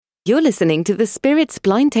You're listening to the Spirits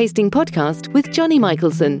Blind Tasting Podcast with Johnny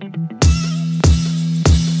Michelson.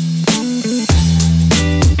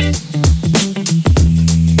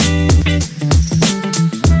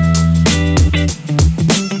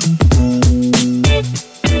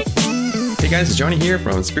 Hey guys, it's Johnny here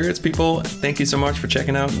from Spirits People. Thank you so much for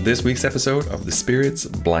checking out this week's episode of the Spirits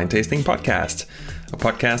Blind Tasting Podcast, a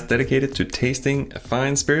podcast dedicated to tasting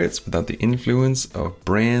fine spirits without the influence of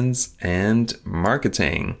brands and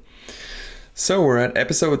marketing. So we're at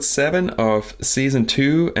episode 7 of season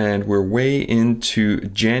 2 and we're way into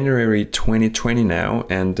January 2020 now.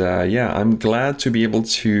 And I'm glad to be able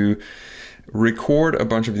to record a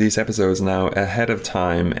bunch of these episodes now ahead of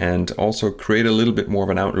time and also create a little bit more of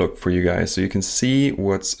an outlook for you guys so you can see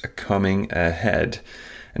what's coming ahead.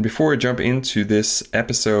 And before I jump into this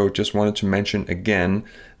episode, just wanted to mention again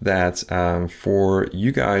that for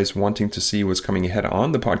you guys wanting to see what's coming ahead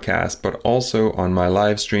on the podcast, but also on my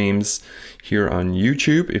live streams here on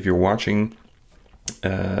YouTube, if you're watching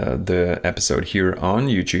the episode here on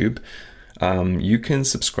YouTube, you can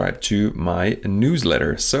subscribe to my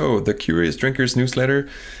newsletter. So the Curious Drinkers newsletter,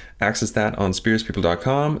 access that on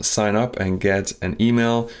spiritspeople.com, sign up and get an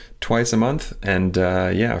email twice a month. And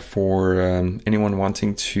for anyone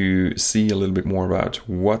wanting to see a little bit more about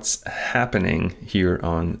what's happening here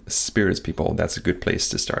on Spirits People, that's a good place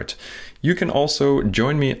to start. You can also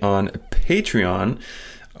join me on Patreon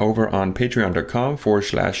over on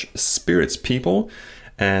patreon.com/spiritspeople.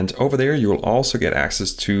 And over there, you will also get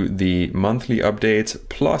access to the monthly update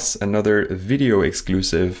plus another video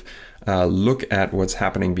exclusive look at what's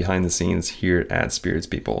happening behind the scenes here at Spirits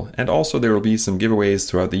People. And also there will be some giveaways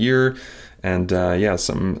throughout the year and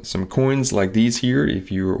some coins like these here.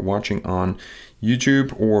 If you're watching on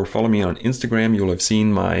YouTube or follow me on Instagram, you'll have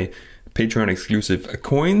seen my Patreon exclusive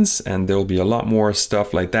coins, and there'll be a lot more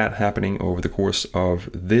stuff like that happening over the course of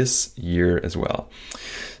this year as well.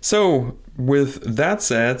 So with that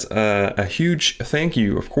said, a huge thank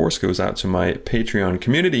you, of course, goes out to my Patreon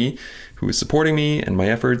community who is supporting me and my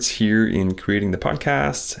efforts here in creating the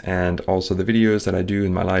podcast and also the videos that I do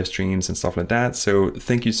in my live streams and stuff like that. So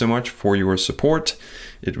thank you so much for your support.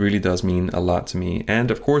 It really does mean a lot to me.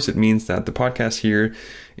 And of course, it means that the podcast here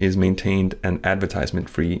is maintained an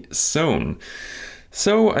advertisement-free zone.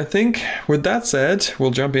 So I think with that said,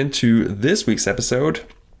 we'll jump into this week's episode.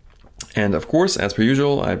 And of course, as per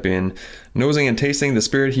usual, I've been nosing and tasting the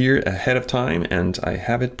spirit here ahead of time, and I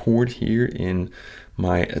have it poured here in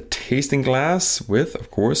my tasting glass with, of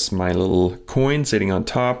course, my little coin sitting on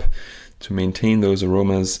top to maintain those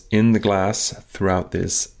aromas in the glass throughout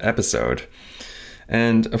this episode.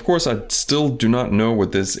 And of course, I still do not know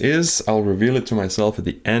what this is. I'll reveal it to myself at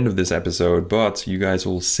the end of this episode, but you guys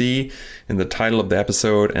will see in the title of the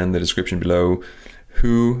episode and the description below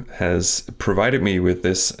who has provided me with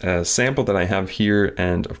this sample that I have here,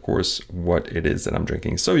 and of course what it is that I'm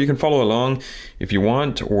drinking. So you can follow along if you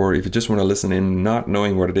want, or if you just want to listen in not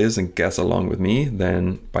knowing what it is and guess along with me,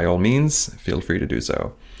 then by all means feel free to do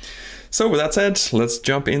so. So with that said, let's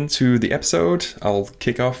jump into the episode. I'll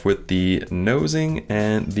kick off with the nosing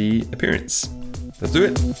and the appearance. Let's do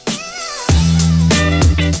it.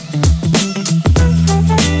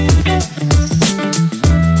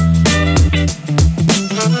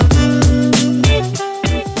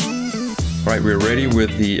 Alright, we're ready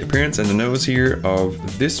with the appearance and the nose here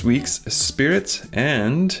of this week's spirit.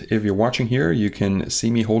 And if you're watching here, you can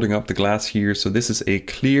see me holding up the glass here. So this is a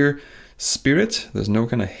clear spirit. There's no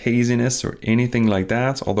kind of haziness or anything like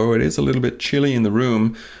that, although it is a little bit chilly in the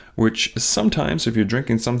room, which sometimes if you're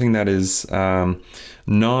drinking something that is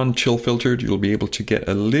non-chill filtered, you'll be able to get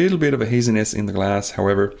a little bit of a haziness in the glass.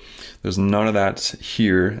 However, there's none of that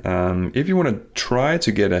here. If you want to try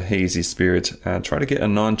to get a hazy spirit, try to get a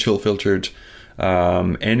non-chill filtered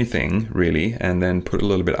anything really, and then put a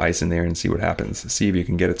little bit of ice in there and see what happens. See if you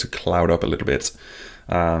can get it to cloud up a little bit.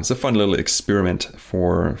 It's a fun little experiment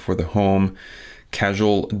for the home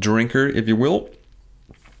casual drinker, if you will.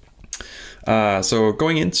 So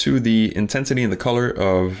going into the intensity and the color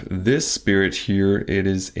of this spirit here, it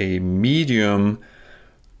is a medium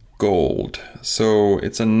gold. So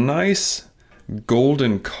it's a nice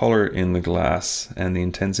golden color in the glass, and the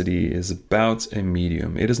intensity is about a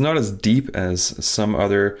medium. It is not as deep as some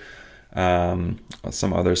other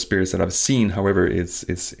spirits that I've seen. However, it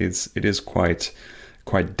is quite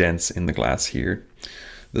dense in the glass here.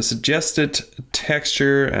 The suggested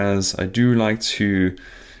texture, as I do like to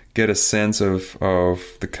get a sense of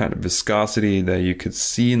the kind of viscosity that you could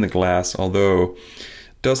see in the glass, although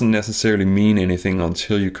doesn't necessarily mean anything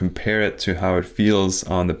until you compare it to how it feels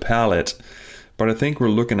on the palate. But I think we're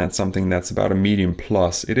looking at something that's about a medium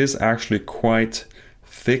plus. It is actually quite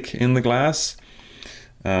thick in the glass.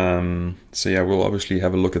 So yeah, we'll obviously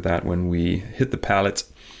have a look at that when we hit the palate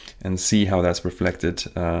and see how that's reflected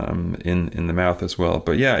in the mouth as well.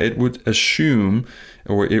 But yeah, it would assume,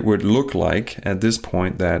 or it would look like at this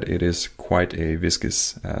point, that it is quite a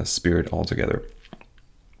viscous spirit altogether.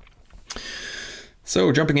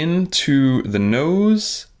 So jumping into the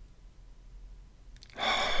nose.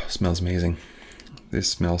 Smells amazing. This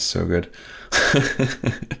smells so good.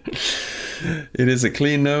 It is a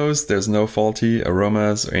clean nose. There's no faulty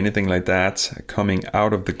aromas or anything like that coming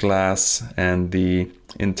out of the glass, and the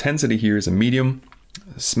intensity here is a medium,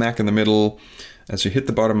 smack in the middle. As you hit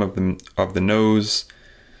the bottom of the nose,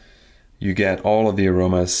 you get all of the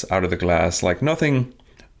aromas out of the glass, like nothing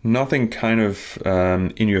kind of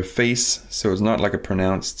in your face. So it's not like a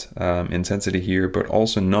pronounced intensity here, but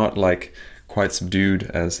also not like quite subdued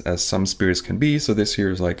as some spirits can be. So this here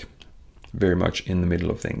is like very much in the middle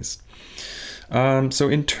of things. So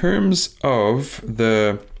in terms of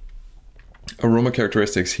the aroma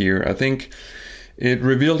characteristics here, I think it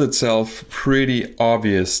revealed itself pretty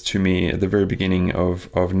obvious to me at the very beginning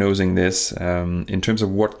of nosing this in terms of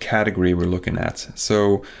what category we're looking at.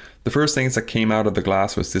 So the first things that came out of the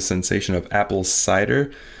glass was this sensation of apple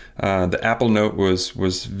cider. The apple note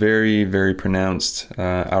was very, very pronounced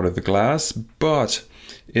out of the glass, but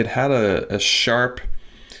it had a sharp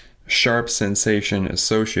sensation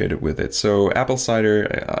associated with it. So apple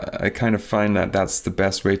cider, I kind of find that that's the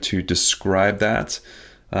best way to describe that.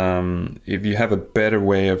 If you have a better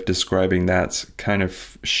way of describing that kind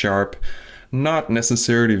of sharp, not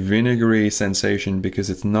necessarily vinegary sensation, because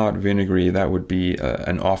it's not vinegary, that would be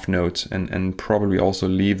an off note and probably also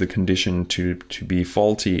leave the condition to be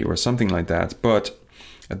faulty or something like that. But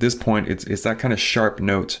at this point, it's that kind of sharp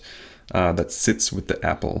note that sits with the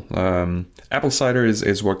apple. Apple cider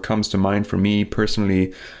is what comes to mind for me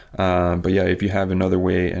personally. But yeah, if you have another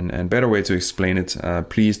way and better way to explain it,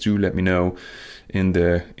 please do let me know in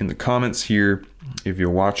the comments here if you're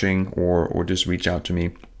watching, or just reach out to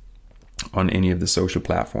me on any of the social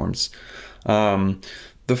platforms.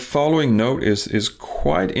 The following note is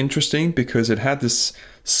quite interesting because it had this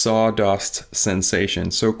sawdust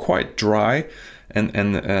sensation, so quite dry and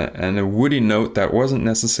a woody note that wasn't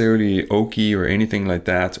necessarily oaky or anything like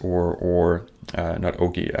that, or not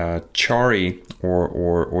oaky, charry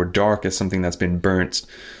or dark as something that's been burnt.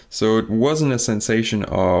 So it wasn't a sensation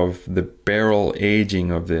of the barrel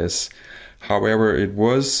aging of this. However, it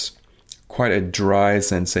was quite a dry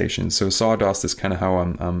sensation. So sawdust is kind of how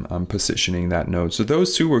I'm positioning that note. So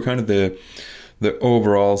those two were kind of the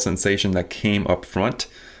overall sensation that came up front.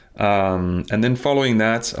 And then following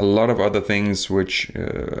that, a lot of other things, which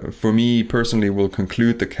for me personally will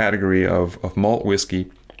conclude the category of malt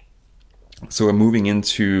whiskey. So we're moving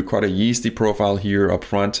into quite a yeasty profile here up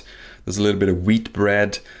front. There's a little bit of wheat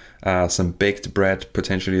bread, some baked bread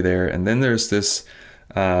potentially there. And then there's this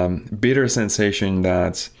bitter sensation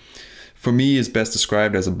that for me is best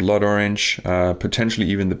described as a blood orange, potentially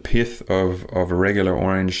even the pith of a regular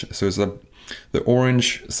orange. So it's the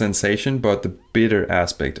orange sensation, but the bitter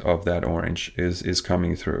aspect of that orange is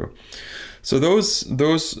coming through. So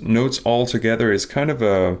those notes all together is kind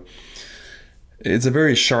of it's a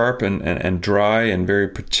very sharp and dry and very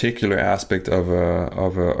particular aspect of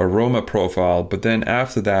a aroma profile. But then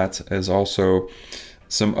after that is also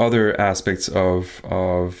some other aspects of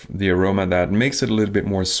the aroma that makes it a little bit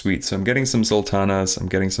more sweet. So I'm getting some sultanas, I'm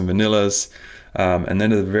getting some vanillas, and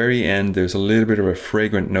then at the very end there's a little bit of a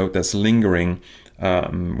fragrant note that's lingering,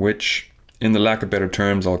 which in the lack of better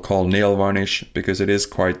terms I'll call nail varnish, because it is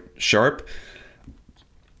quite sharp.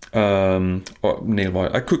 Nail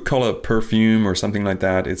varnish, I could call it perfume or something like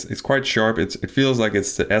that. It's quite sharp. It feels like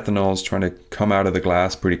it's the ethanols trying to come out of the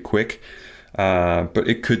glass pretty quick, but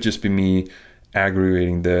it could just be me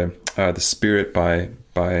aggravating the spirit by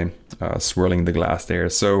swirling the glass there.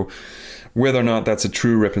 So whether or not that's a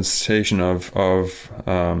true representation of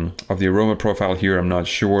the aroma profile here, I'm not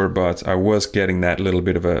sure, but I was getting that little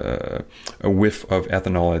bit of a whiff of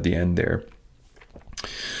ethanol at the end there.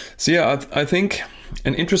 So yeah, I think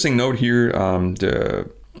an interesting note here,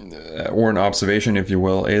 or an observation, if you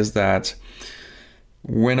will, is that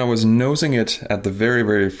when I was nosing it at the very,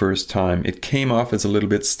 very first time, it came off as a little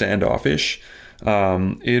bit standoffish.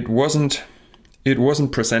 It wasn't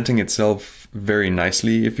presenting itself very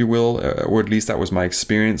nicely, if you will, or at least that was my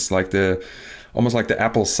experience. Like almost like the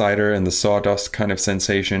apple cider and the sawdust kind of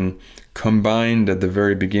sensation combined at the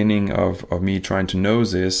very beginning of me trying to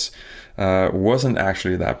nose this wasn't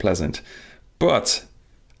actually that pleasant. But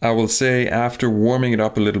I will say after warming it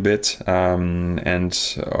up a little bit,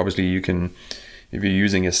 and obviously you can if you're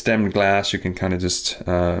using a stemmed glass, you can kind of just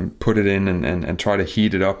put it in and try to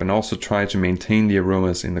heat it up, and also try to maintain the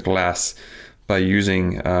aromas in the glass by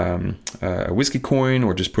using a whiskey coin,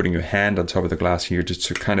 or just putting your hand on top of the glass here, just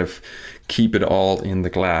to kind of keep it all in the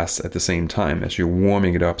glass at the same time as you're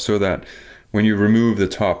warming it up, so that when you remove the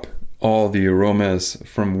top, all the aromas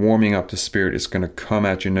from warming up the spirit is going to come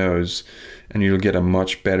at your nose, and you'll get a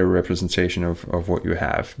much better representation of what you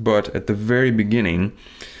have. But at the very beginning,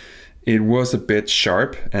 it was a bit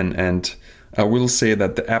sharp, and I will say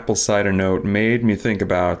that the apple cider note made me think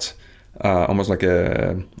about almost like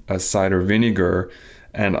a cider vinegar,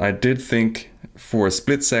 and I did think for a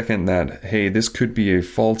split second that, hey, this could be a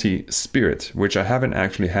faulty spirit, which I haven't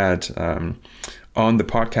actually had on the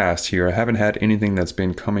podcast here. I haven't had anything that's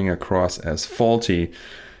been coming across as faulty,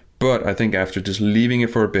 but I think after just leaving it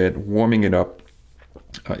for a bit, warming it up,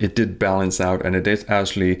 it did balance out, and it did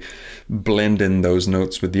actually blend in those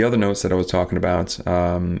notes with the other notes that I was talking about,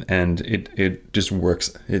 and it just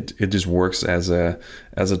works. It just works as a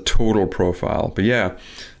total profile. But yeah,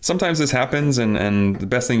 sometimes this happens, and the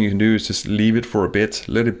best thing you can do is just leave it for a bit,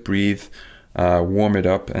 let it breathe, warm it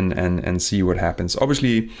up, and see what happens.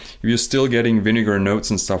 Obviously, if you're still getting vinegar notes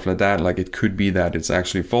and stuff like that, like, it could be that it's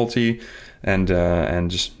actually faulty, and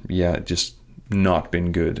just not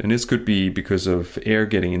been good. And this could be because of air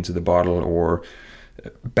getting into the bottle, or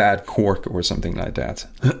bad cork, or something like that.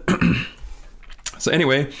 So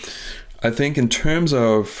anyway, I think in terms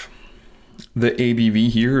of the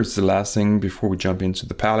ABV here, is the last thing before we jump into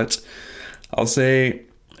the palate. I'll say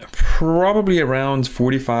probably around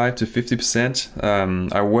 45 to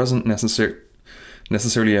 50%. I wasn't necessarily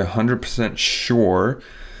 100% sure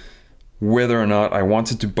whether or not I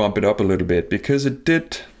wanted to bump it up a little bit, because it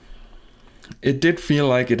did feel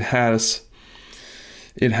like it has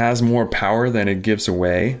more power than it gives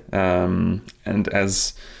away, and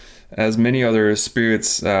as many other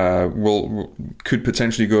spirits could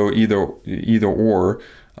potentially go either or.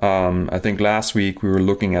 I think last week we were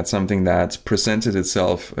looking at something that presented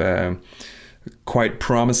itself quite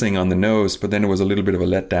promising on the nose, but then it was a little bit of a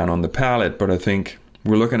letdown on the palate. But I think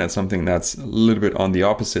we're looking at something that's a little bit on the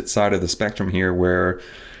opposite side of the spectrum here, where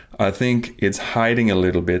I think it's hiding a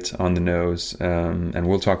little bit on the nose, and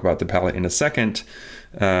we'll talk about the palate in a second,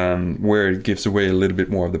 where it gives away a little bit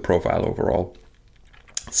more of the profile overall.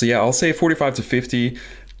 So yeah, I'll say 45 to 50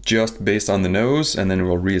 just based on the nose, and then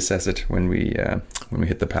we'll reassess it when we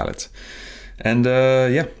hit the palate. And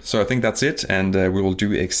so I think that's it, and we will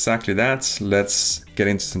do exactly that. Let's get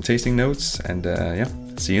into some tasting notes, and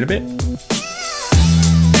see you in a bit.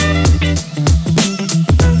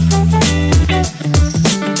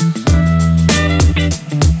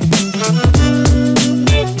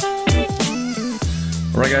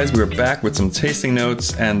 Alright guys, we're back with some tasting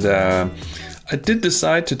notes, and I did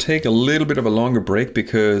decide to take a little bit of a longer break,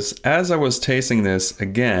 because as I was tasting this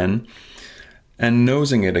again and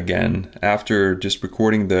nosing it again after just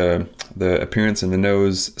recording the appearance in the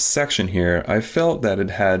nose section here, I felt that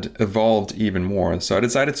it had evolved even more. So I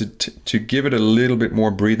decided to give it a little bit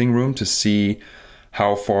more breathing room to see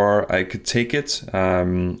how far I could take it,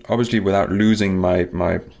 obviously without losing my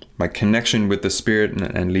connection with the spirit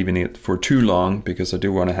and leaving it for too long, because I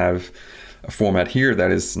do want to have a format here that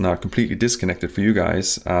is not completely disconnected for you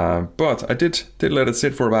guys. But I did let it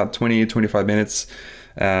sit for about 20-25 minutes,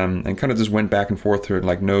 and kind of just went back and forth through it,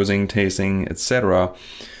 like nosing, tasting, etc.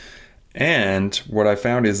 And what I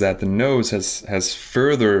found is that the nose has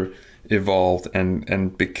further evolved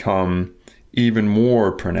and become even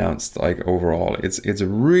more pronounced. Like overall, it's a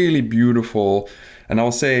really beautiful, and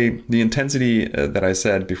I'll say the intensity that I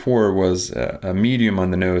said before was a medium on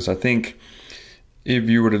the nose. I think if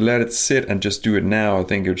you were to let it sit and just do it now, I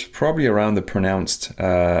think it's probably around the pronounced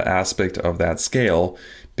aspect of that scale,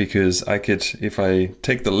 because I could, if I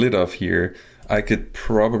take the lid off here, I could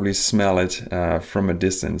probably smell it from a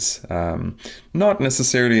distance. Not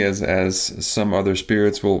necessarily as some other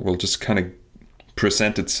spirits will just kind of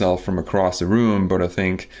present itself from across the room, but I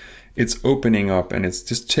think it's opening up and it's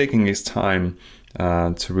just taking its time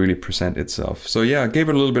to really present itself. So yeah, I gave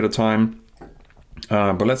it a little bit of time.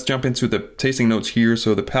 But let's jump into the tasting notes here.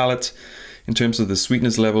 So the palate, in terms of the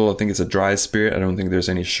sweetness level, I think it's a dry spirit. I don't think there's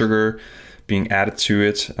any sugar being added to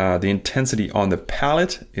it. The intensity on the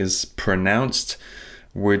palate is pronounced,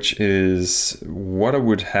 which is what I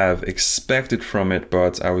would have expected from it,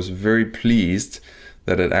 but I was very pleased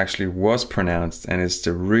that it actually was pronounced, and it's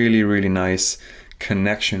the really, really nice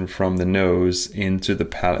connection from the nose into the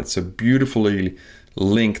palate. So beautifully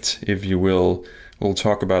linked, if you will. We'll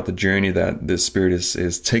talk about the journey that this spirit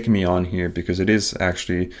is taking me on here, because it is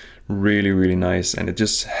actually really, really nice, and it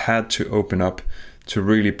just had to open up to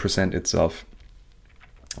really present itself.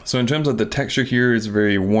 So in terms of the texture here, it's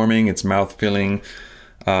very warming, it's mouth-filling.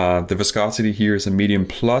 The viscosity here is a medium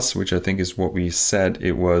plus, which I think is what we said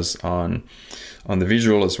it was on the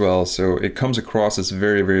visual as well. So it comes across as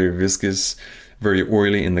very, very viscous, very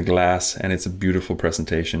oily in the glass, and it's a beautiful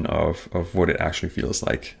presentation of what it actually feels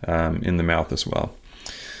like in the mouth as well.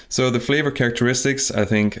 So the flavor characteristics, I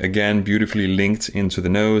think, again, beautifully linked into the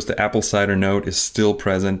nose. The apple cider note is still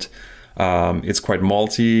present. It's quite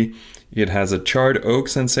malty. It has a charred oak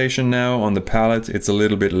sensation now on the palate. It's a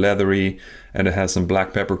little bit leathery, and it has some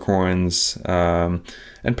black peppercorns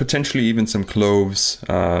and potentially even some cloves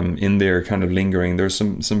in there, kind of lingering. There's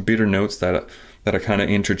some bitter notes that are kind of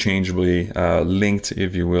interchangeably linked,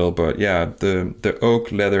 if you will. But yeah, the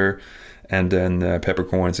oak, leather, and then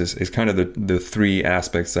peppercorns is kind of the three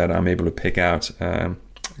aspects that I'm able to pick out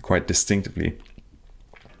quite distinctively.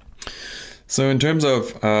 So in terms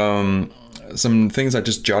of some things I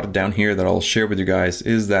just jotted down here that I'll share with you guys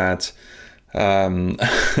is that,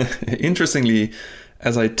 interestingly,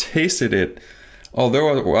 as I tasted it,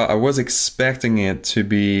 although I was expecting it to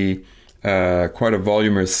be quite a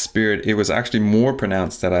voluminous spirit, it was actually more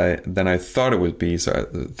pronounced than I thought it would be. So I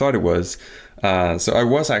thought it was. So I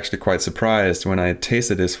was actually quite surprised when I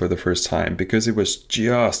tasted this for the first time, because it was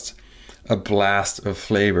just a blast of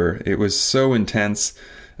flavor. It was so intense.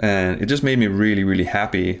 And it just made me really, really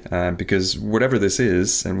happy because whatever this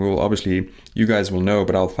is, and you guys will know,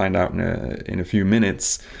 but I'll find out in a few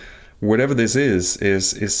minutes. Whatever this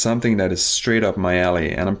is something that is straight up my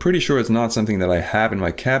alley, and I'm pretty sure it's not something that I have in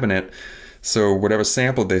my cabinet. So whatever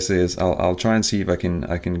sample this is, I'll try and see if I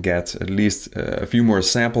can get at least a few more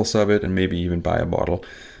samples of it, and maybe even buy a bottle,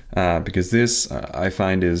 because this I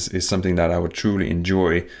find is something that I would truly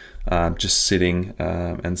enjoy. Just sitting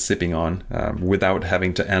and sipping on without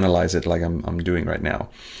having to analyze it like I'm doing right now.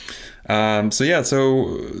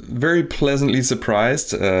 So very pleasantly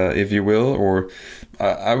surprised, if you will, or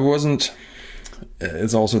I wasn't.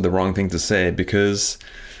 It's also the wrong thing to say, because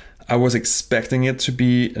I was expecting it to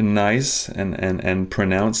be nice and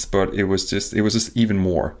pronounced, but it was just even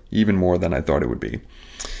more than I thought it would be.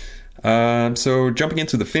 So jumping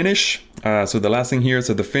into the finish. So the last thing here,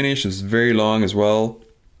 so the finish is very long as well.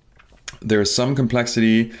 There's some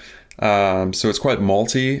complexity, so it's quite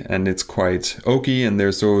malty and it's quite oaky, and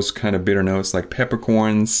there's those kind of bitter notes like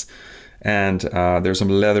peppercorns, and there's some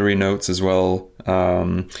leathery notes as well.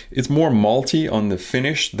 It's more malty on the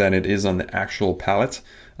finish than it is on the actual palate.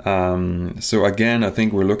 So again, I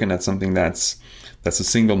think we're looking at something that's a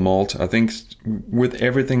single malt. I think with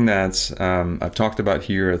everything that I've talked about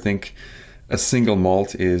here, I think a single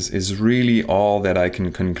malt is really all that I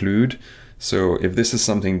can conclude. So if this is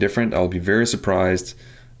something different, I'll be very surprised.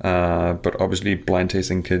 But obviously, blind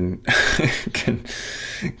tasting can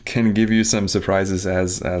give you some surprises,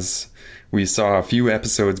 as we saw a few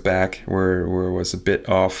episodes back where it was a bit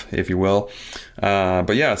off, if you will.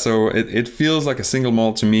 But yeah, so it feels like a single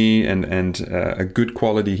malt to me, and a good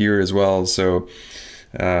quality here as well. So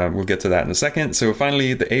we'll get to that in a second. So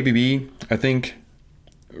finally, the ABV, I think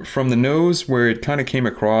from the nose, where it kind of came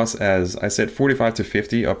across as, I said, 45 to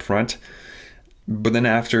 50 up front. But then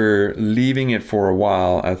after leaving it for a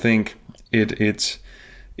while, I think it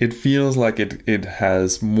feels like it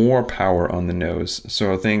has more power on the nose.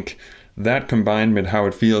 So I think that, combined with how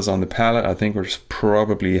it feels on the palate, I think was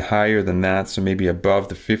probably higher than that. So maybe above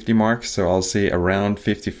the 50 mark. So I'll say around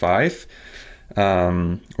 55,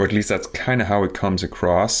 or at least that's kind of how it comes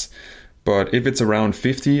across. But if it's around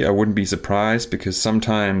 50, I wouldn't be surprised, because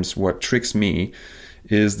sometimes what tricks me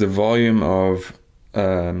is the volume of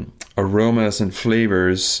aromas and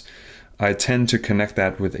flavors. I tend to connect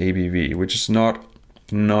that with ABV, which is not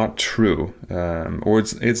true, or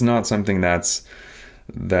it's not something that's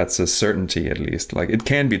a certainty, at least. Like, it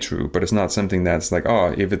can be true, but it's not something that's like,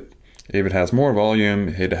 oh, if it has more volume,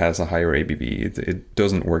 it has a higher ABV. It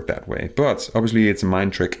doesn't work that way. But obviously, it's a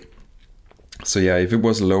mind trick. So yeah, if it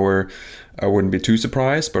was lower, I wouldn't be too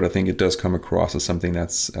surprised. But I think it does come across as something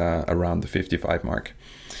that's around the 55 mark.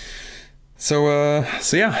 So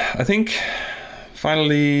yeah, I think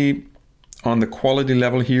finally on the quality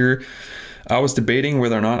level here, I was debating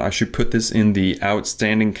whether or not I should put this in the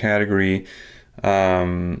outstanding category.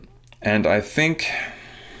 And I think,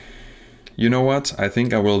 you know what? I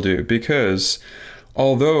think I will do, because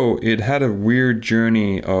although it had a weird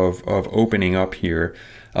journey of opening up here,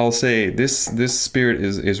 I'll say this spirit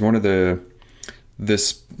is one of the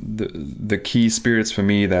key spirits for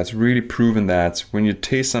me that's really proven that when you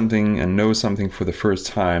taste something and know something for the first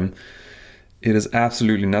time, it has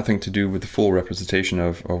absolutely nothing to do with the full representation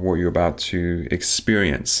of what you're about to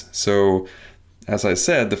experience. So as I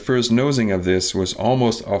said, the first nosing of this was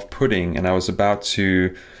almost off-putting, and I was about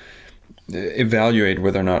to evaluate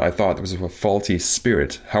whether or not I thought it was a faulty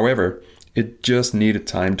spirit. However, it just needed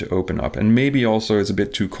time to open up, and maybe also it's a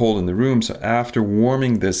bit too cold in the room. So after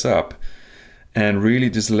warming this up and really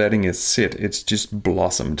just letting it sit, it's just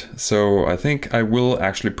blossomed. So I think I will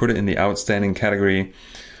actually put it in the outstanding category,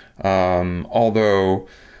 although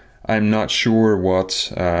I'm not sure what,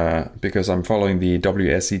 because I'm following the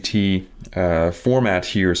WSET format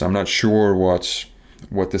here, so I'm not sure what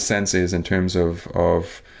the sense is in terms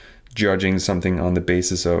of judging something on the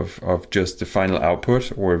basis of just the final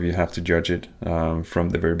output, or if you have to judge it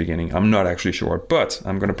from the very beginning. I'm not actually sure, but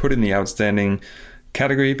I'm going to put it in the outstanding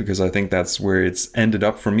category because I think that's where it's ended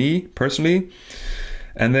up for me personally.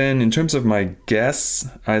 And then in terms of my guess,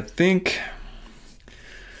 I think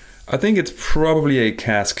it's probably a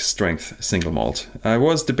cask strength single malt. I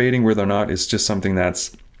was debating whether or not it's just something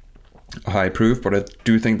that's high proof, but I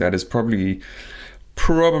do think that is probably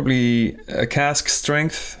a cask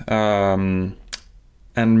strength, and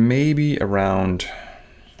maybe around,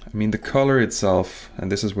 I mean, the color itself, and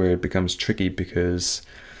this is where it becomes tricky because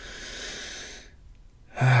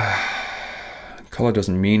color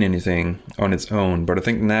doesn't mean anything on its own, but I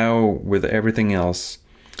think now with everything else,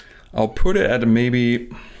 I'll put it at maybe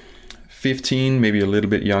 15, maybe a little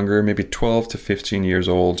bit younger, maybe 12 to 15 years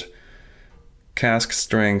old, cask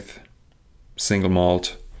strength, single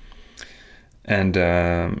malt. And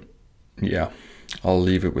yeah, I'll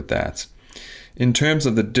leave it with that. In terms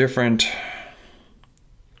of the different,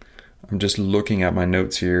 I'm just looking at my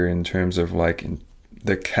notes here in terms of like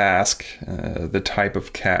the cask, the type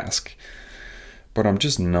of cask, but I'm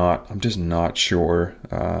just not sure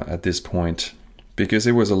at this point, because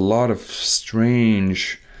it was a lot of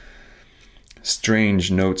strange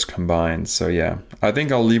notes combined. So yeah, I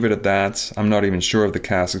think I'll leave it at that. I'm not even sure if the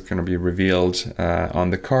cask is going to be revealed on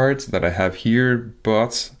the cards that I have here,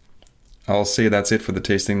 but I'll say that's it for the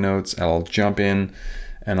tasting notes. I'll jump in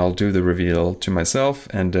and I'll do the reveal to myself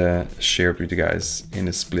and share it with you guys in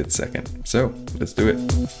a split second. So let's do it.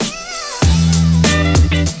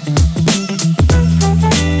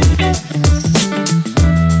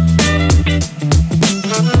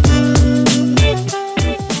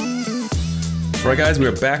 Alright guys,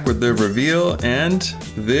 we're back with the reveal, and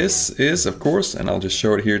this is, of course, and I'll just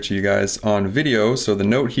show it here to you guys on video. So the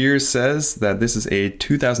note here says that this is a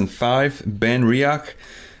 2005 Benriach,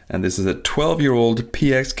 and this is a 12-year-old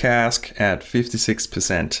PX cask at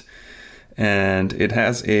 56%. And it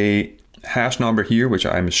has a hash number here, which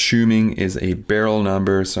I'm assuming is a barrel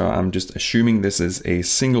number. So I'm just assuming this is a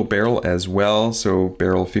single barrel as well. So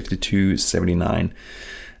barrel 5279.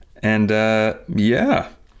 And yeah.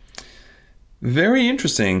 Very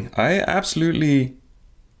interesting. I absolutely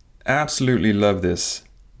love this.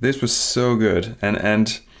 This was so good.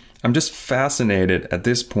 And I'm just fascinated at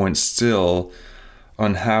this point still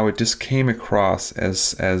on how it just came across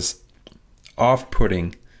as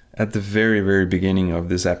off-putting at the very, very beginning of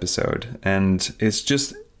this episode. And it's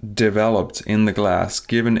just developed in the glass,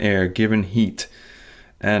 given air, given heat.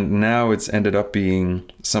 And now it's ended up being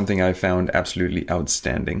something I found absolutely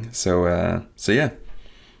outstanding. So yeah.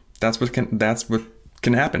 That's what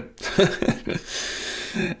can happen.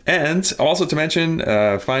 And also to mention,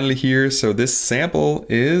 finally here, so this sample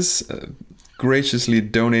is graciously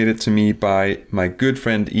donated to me by my good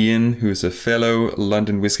friend Ian, who's a fellow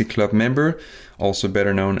London Whiskey Club member, also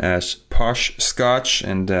better known as Posh Scotch.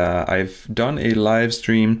 And I've done a live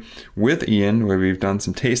stream with Ian where we've done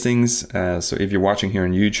some tastings. So if you're watching here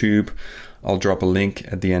on YouTube, I'll drop a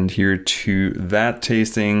link at the end here to that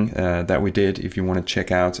tasting that we did. If you want to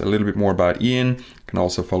check out a little bit more about Ian, you can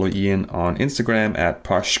also follow Ian on Instagram at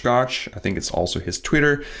Posh Scotch. I think it's also his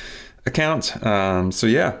Twitter account. So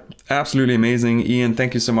yeah, absolutely amazing. Ian,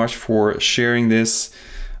 thank you so much for sharing this.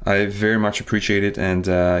 I very much appreciate it. And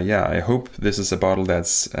yeah, I hope this is a bottle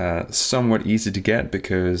that's somewhat easy to get,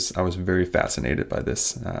 because I was very fascinated by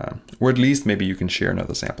this. Or at least maybe you can share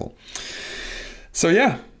another sample. So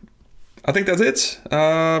yeah. I think that's it.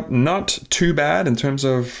 Not too bad in terms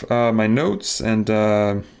of my notes and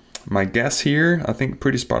my guess here. I think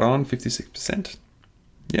pretty spot on, 56%.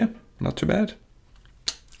 Yeah, not too bad.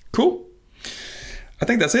 Cool. I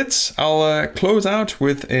think that's it. I'll close out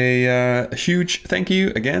with a huge thank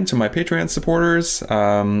you again to my Patreon supporters.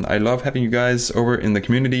 I love having you guys over in the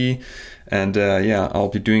community. And yeah, I'll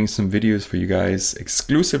be doing some videos for you guys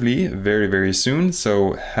exclusively very, very soon.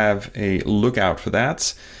 So have a look out for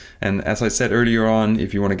that. And as I said earlier on,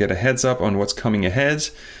 if you want to get a heads up on what's coming ahead,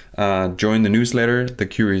 join the newsletter, the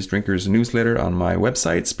Curious Drinkers newsletter on my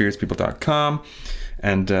website, spiritspeople.com.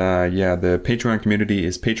 And the Patreon community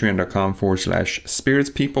is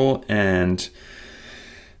patreon.com/spiritspeople. And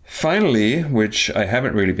finally, which I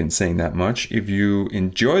haven't really been saying that much, if you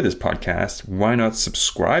enjoy this podcast, why not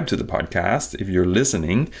subscribe to the podcast if you're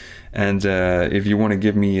listening? And if you want to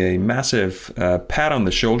give me a massive pat on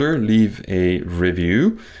the shoulder, leave a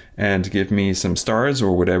review and give me some stars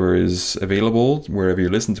or whatever is available wherever you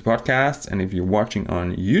listen to podcasts. And if you're watching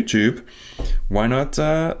on YouTube, why not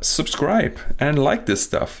subscribe and like this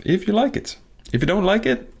stuff if you like it. If you don't like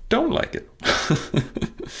it, don't like it.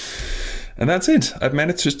 And that's it. I've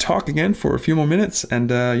managed to talk again for a few more minutes.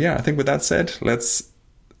 And I think with that said, let's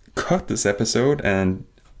cut this episode and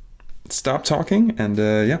stop talking. And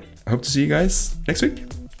I hope to see you guys next week.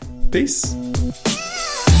 Peace.